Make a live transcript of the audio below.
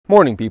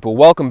Morning people,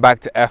 welcome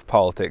back to F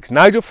Politics.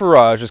 Nigel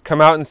Farage has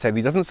come out and said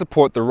he doesn't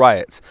support the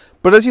riots,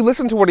 but as you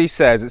listen to what he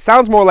says, it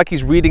sounds more like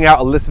he's reading out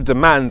a list of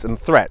demands and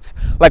threats,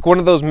 like one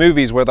of those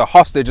movies where the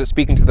hostage that's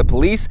speaking to the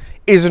police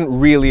isn't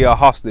really a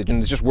hostage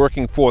and is just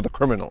working for the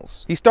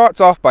criminals. He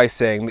starts off by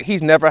saying that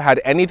he's never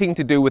had anything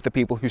to do with the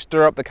people who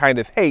stir up the kind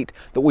of hate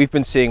that we've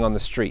been seeing on the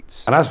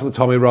streets. And as for the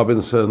Tommy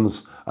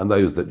Robinsons and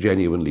those that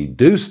genuinely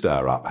do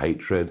stir up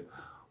hatred,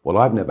 well,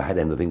 I've never had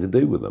anything to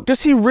do with them.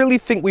 Does he really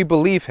think we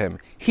believe him?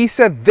 He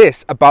said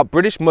this about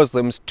British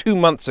Muslims 2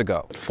 months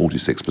ago.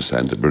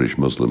 46% of British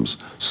Muslims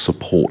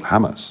support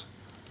Hamas,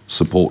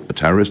 support a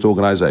terrorist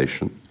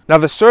organisation. Now,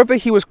 the survey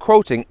he was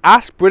quoting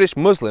asked British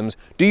Muslims,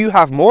 do you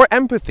have more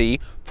empathy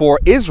for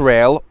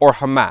Israel or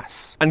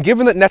Hamas? And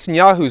given that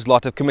Netanyahu's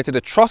lot have committed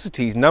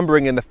atrocities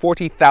numbering in the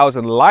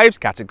 40,000 lives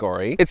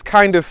category, it's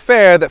kind of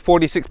fair that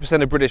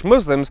 46% of British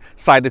Muslims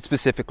sided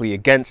specifically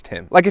against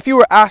him. Like if you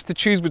were asked to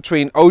choose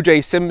between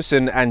O.J.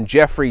 Simpson and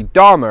Jeffrey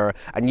Dahmer,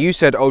 and you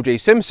said O.J.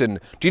 Simpson,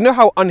 do you know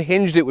how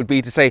unhinged it would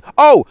be to say,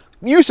 oh,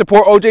 you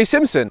support O.J.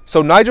 Simpson?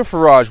 So Nigel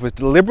Farage was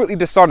deliberately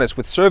dishonest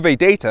with survey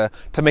data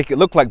to make it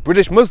look like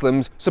British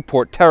Muslims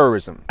support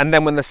terrorism. And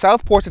then when the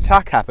Southport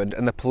attack happened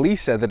and the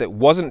police said that it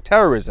wasn't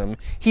terrorism,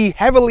 he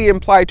heavily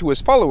implied to his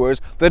followers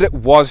that it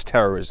was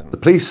terrorism. The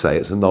police say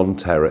it's a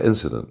non-terror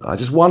incident. I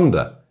just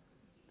wonder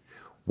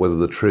whether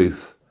the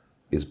truth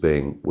is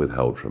being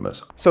withheld from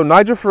us. So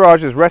Nigel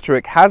Farage's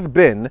rhetoric has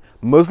been,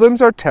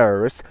 Muslims are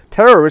terrorists,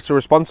 terrorists are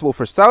responsible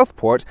for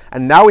Southport,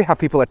 and now we have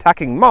people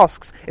attacking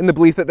mosques in the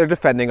belief that they're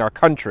defending our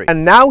country.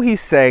 And now he's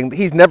saying that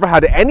he's never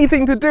had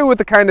anything to do with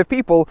the kind of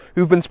people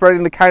who've been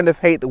spreading the kind of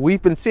hate that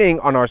we've been seeing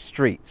on our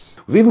streets.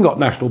 We've even got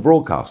national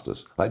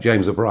broadcasters, like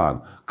James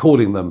O'Brien,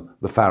 calling them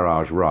the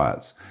Farage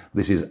riots.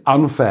 This is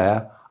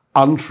unfair,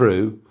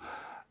 untrue,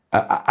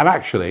 and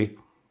actually,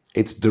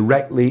 it's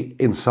directly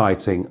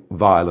inciting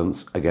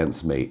violence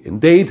against me.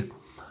 Indeed,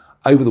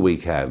 over the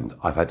weekend,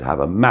 I've had to have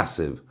a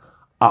massive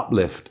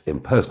uplift in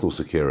personal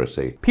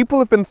security. People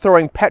have been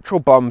throwing petrol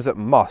bombs at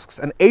mosques.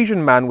 An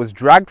Asian man was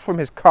dragged from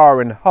his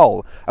car in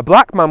Hull. A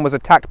black man was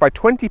attacked by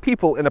 20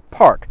 people in a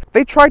park.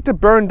 They tried to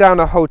burn down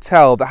a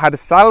hotel that had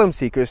asylum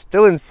seekers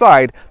still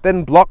inside,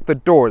 then blocked the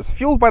doors,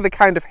 fueled by the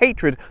kind of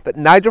hatred that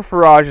Nigel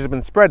Farage has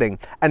been spreading.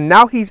 And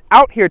now he's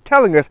out here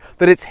telling us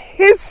that it's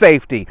his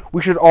safety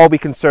we should all be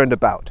concerned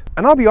about.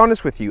 And I'll be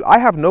honest with you, I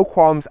have no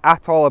qualms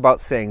at all about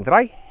saying that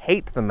I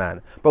hate the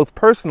man, both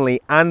personally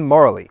and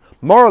morally.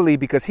 Morally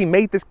because he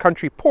made this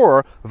country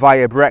poorer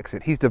via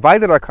Brexit. He's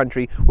divided our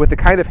country with the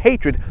kind of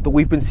hatred that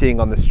we've been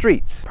seeing on the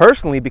streets.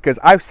 Personally because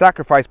I've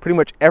sacrificed pretty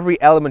much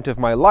every element of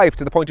my life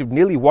to the point of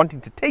nearly wanting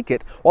to take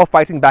it while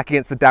fighting back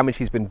against the damage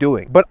he's been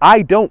doing. But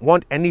I don't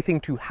want anything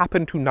to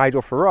happen to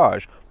Nigel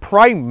Farage,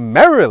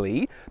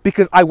 primarily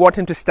because I want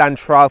him to stand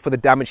trial for the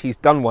damage he's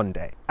done one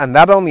day. And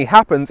that only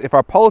happens if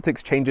our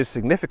politics changes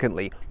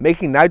significantly.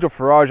 Making Nigel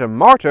Farage a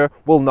martyr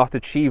will not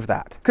achieve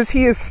that, because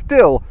he is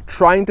still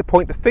trying to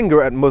point the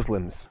finger at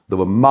Muslims. There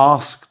were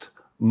masked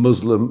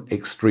Muslim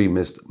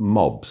extremist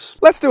mobs.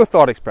 Let's do a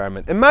thought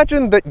experiment.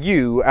 Imagine that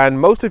you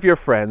and most of your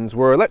friends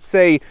were, let's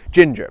say,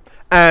 ginger,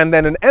 and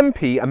then an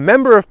MP, a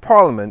member of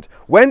parliament,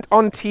 went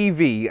on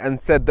TV and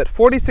said that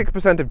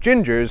 46% of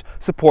gingers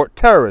support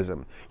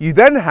terrorism. You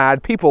then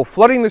had people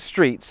flooding the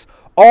streets,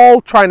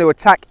 all trying to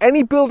attack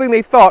any building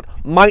they thought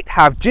might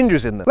have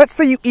gingers in them. Let's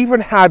say you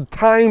even had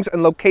times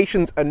and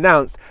locations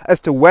announced as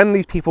to when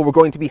these people were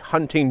going to be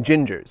hunting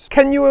gingers.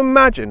 Can you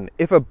imagine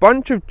if a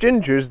bunch of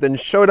gingers then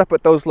showed up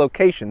at those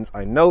locations?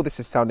 I know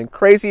this is sounding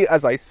crazy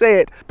as I say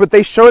it, but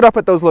they showed up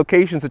at those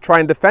locations to try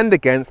and defend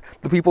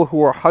against the people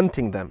who are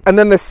hunting them. And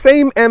then the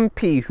same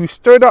MP who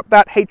stirred up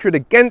that hatred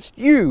against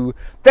you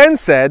then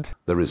said,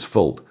 there is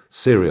fault,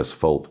 serious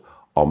fault,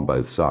 on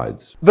both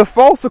sides. The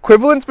false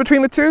equivalence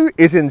between the two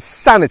is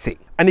insanity.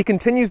 And he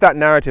continues that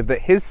narrative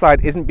that his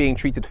side isn't being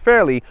treated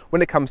fairly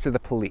when it comes to the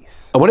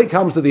police. And when it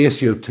comes to the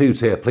issue of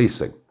two-tier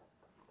policing,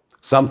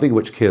 something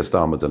which Keir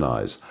Starmer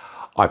denies,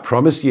 I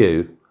promise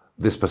you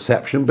this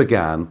perception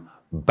began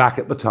back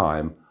at the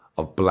time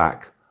of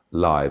Black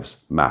Lives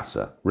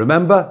Matter.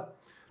 Remember?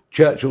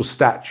 Churchill's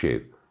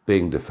statue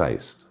being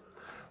defaced,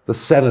 the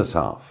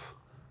cenotaph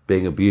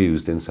being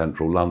abused in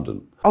central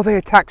London. Oh, they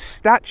attacked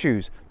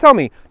statues. Tell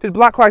me, did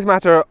Black Lives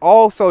Matter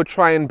also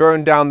try and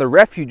burn down the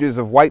refuges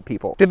of white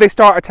people? Did they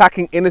start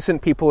attacking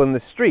innocent people in the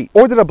street?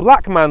 Or did a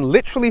black man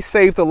literally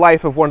save the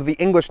life of one of the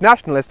English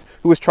nationalists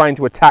who was trying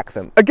to attack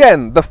them?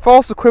 Again, the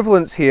false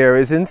equivalence here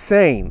is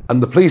insane.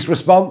 And the police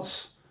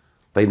response?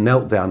 They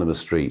knelt down in the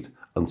street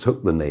and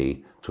took the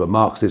knee to a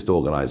Marxist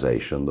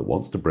organisation that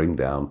wants to bring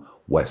down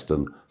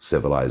Western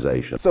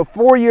civilization. So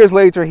 4 years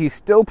later, he's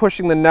still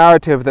pushing the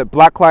narrative that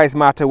Black Lives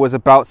Matter was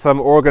about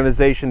some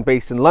organisation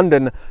based in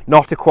London,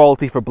 not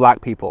equality for black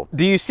people.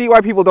 Do you see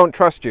why people don't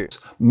trust you?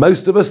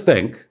 Most of us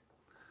think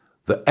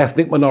that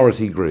ethnic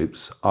minority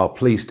groups are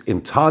policed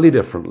entirely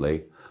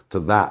differently to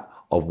that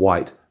of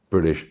white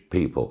British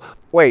people.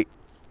 Wait,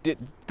 did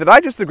I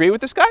just agree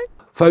with this guy?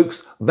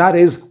 Folks, that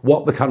is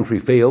what the country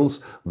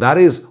feels, that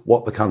is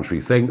what the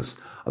country thinks,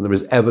 and there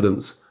is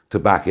evidence to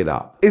back it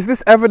up. Is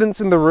this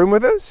evidence in the room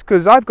with us?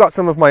 Because I've got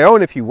some of my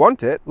own if you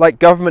want it. Like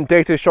government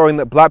data showing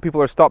that black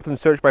people are stopped and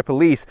searched by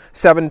police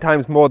 7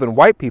 times more than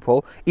white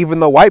people, even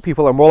though white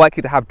people are more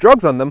likely to have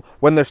drugs on them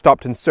when they're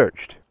stopped and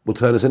searched. Will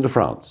turn us into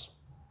France,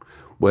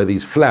 where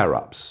these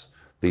flare-ups,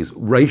 these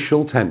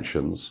racial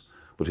tensions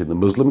between the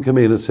Muslim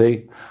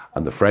community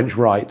and the French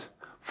right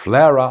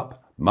flare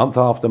up month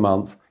after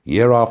month,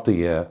 year after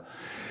year,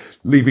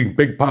 leaving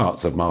big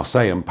parts of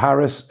Marseille and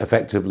Paris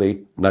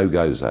effectively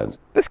no-go zones.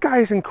 This guy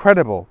is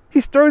incredible.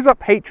 He stirs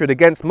up hatred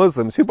against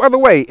Muslims, who, by the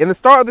way, in the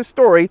start of this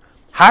story,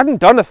 hadn't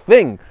done a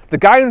thing. The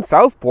guy in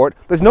Southport,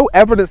 there's no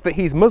evidence that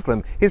he's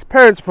Muslim. His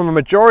parents are from a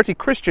majority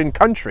Christian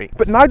country.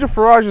 But Nigel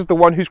Farage is the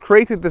one who's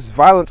created this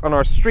violence on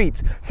our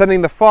streets,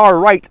 sending the far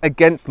right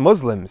against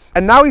Muslims.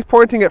 And now he's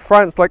pointing at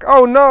France like,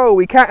 oh no,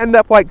 we can't end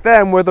up like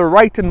them where the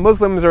right and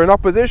Muslims are in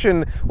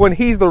opposition, when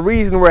he's the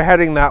reason we're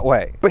heading that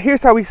way. But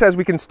here's how he says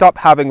we can stop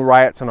having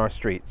riots on our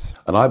streets.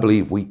 And I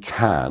believe we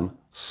can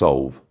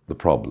solve the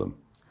problem.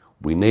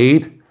 We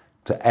need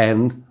to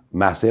end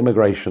mass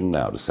immigration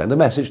now, to send a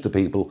message to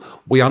people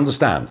we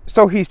understand.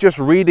 So he's just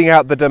reading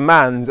out the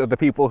demands of the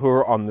people who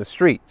are on the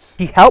streets.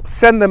 He helped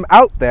send them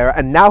out there,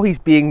 and now he's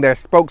being their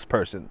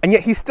spokesperson. And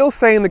yet he's still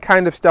saying the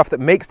kind of stuff that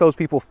makes those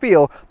people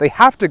feel they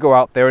have to go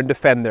out there and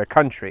defend their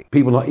country.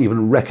 People not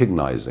even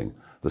recognizing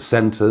the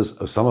centers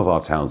of some of our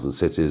towns and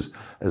cities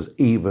as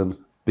even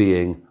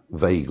being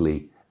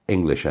vaguely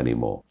English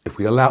anymore. If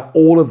we allow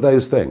all of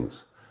those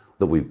things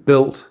that we've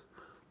built,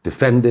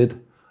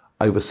 defended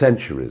over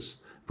centuries,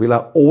 if we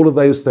allow all of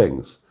those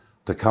things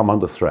to come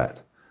under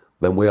threat,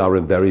 then we are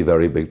in very,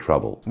 very big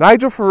trouble.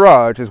 Nigel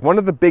Farage is one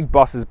of the big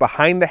bosses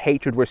behind the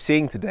hatred we're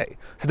seeing today.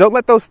 So don't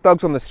let those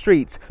thugs on the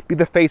streets be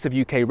the face of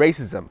UK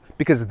racism,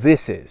 because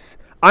this is.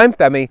 I'm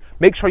Femi.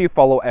 Make sure you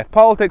follow F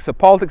Politics so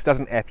politics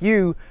doesn't F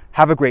you.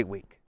 Have a great week.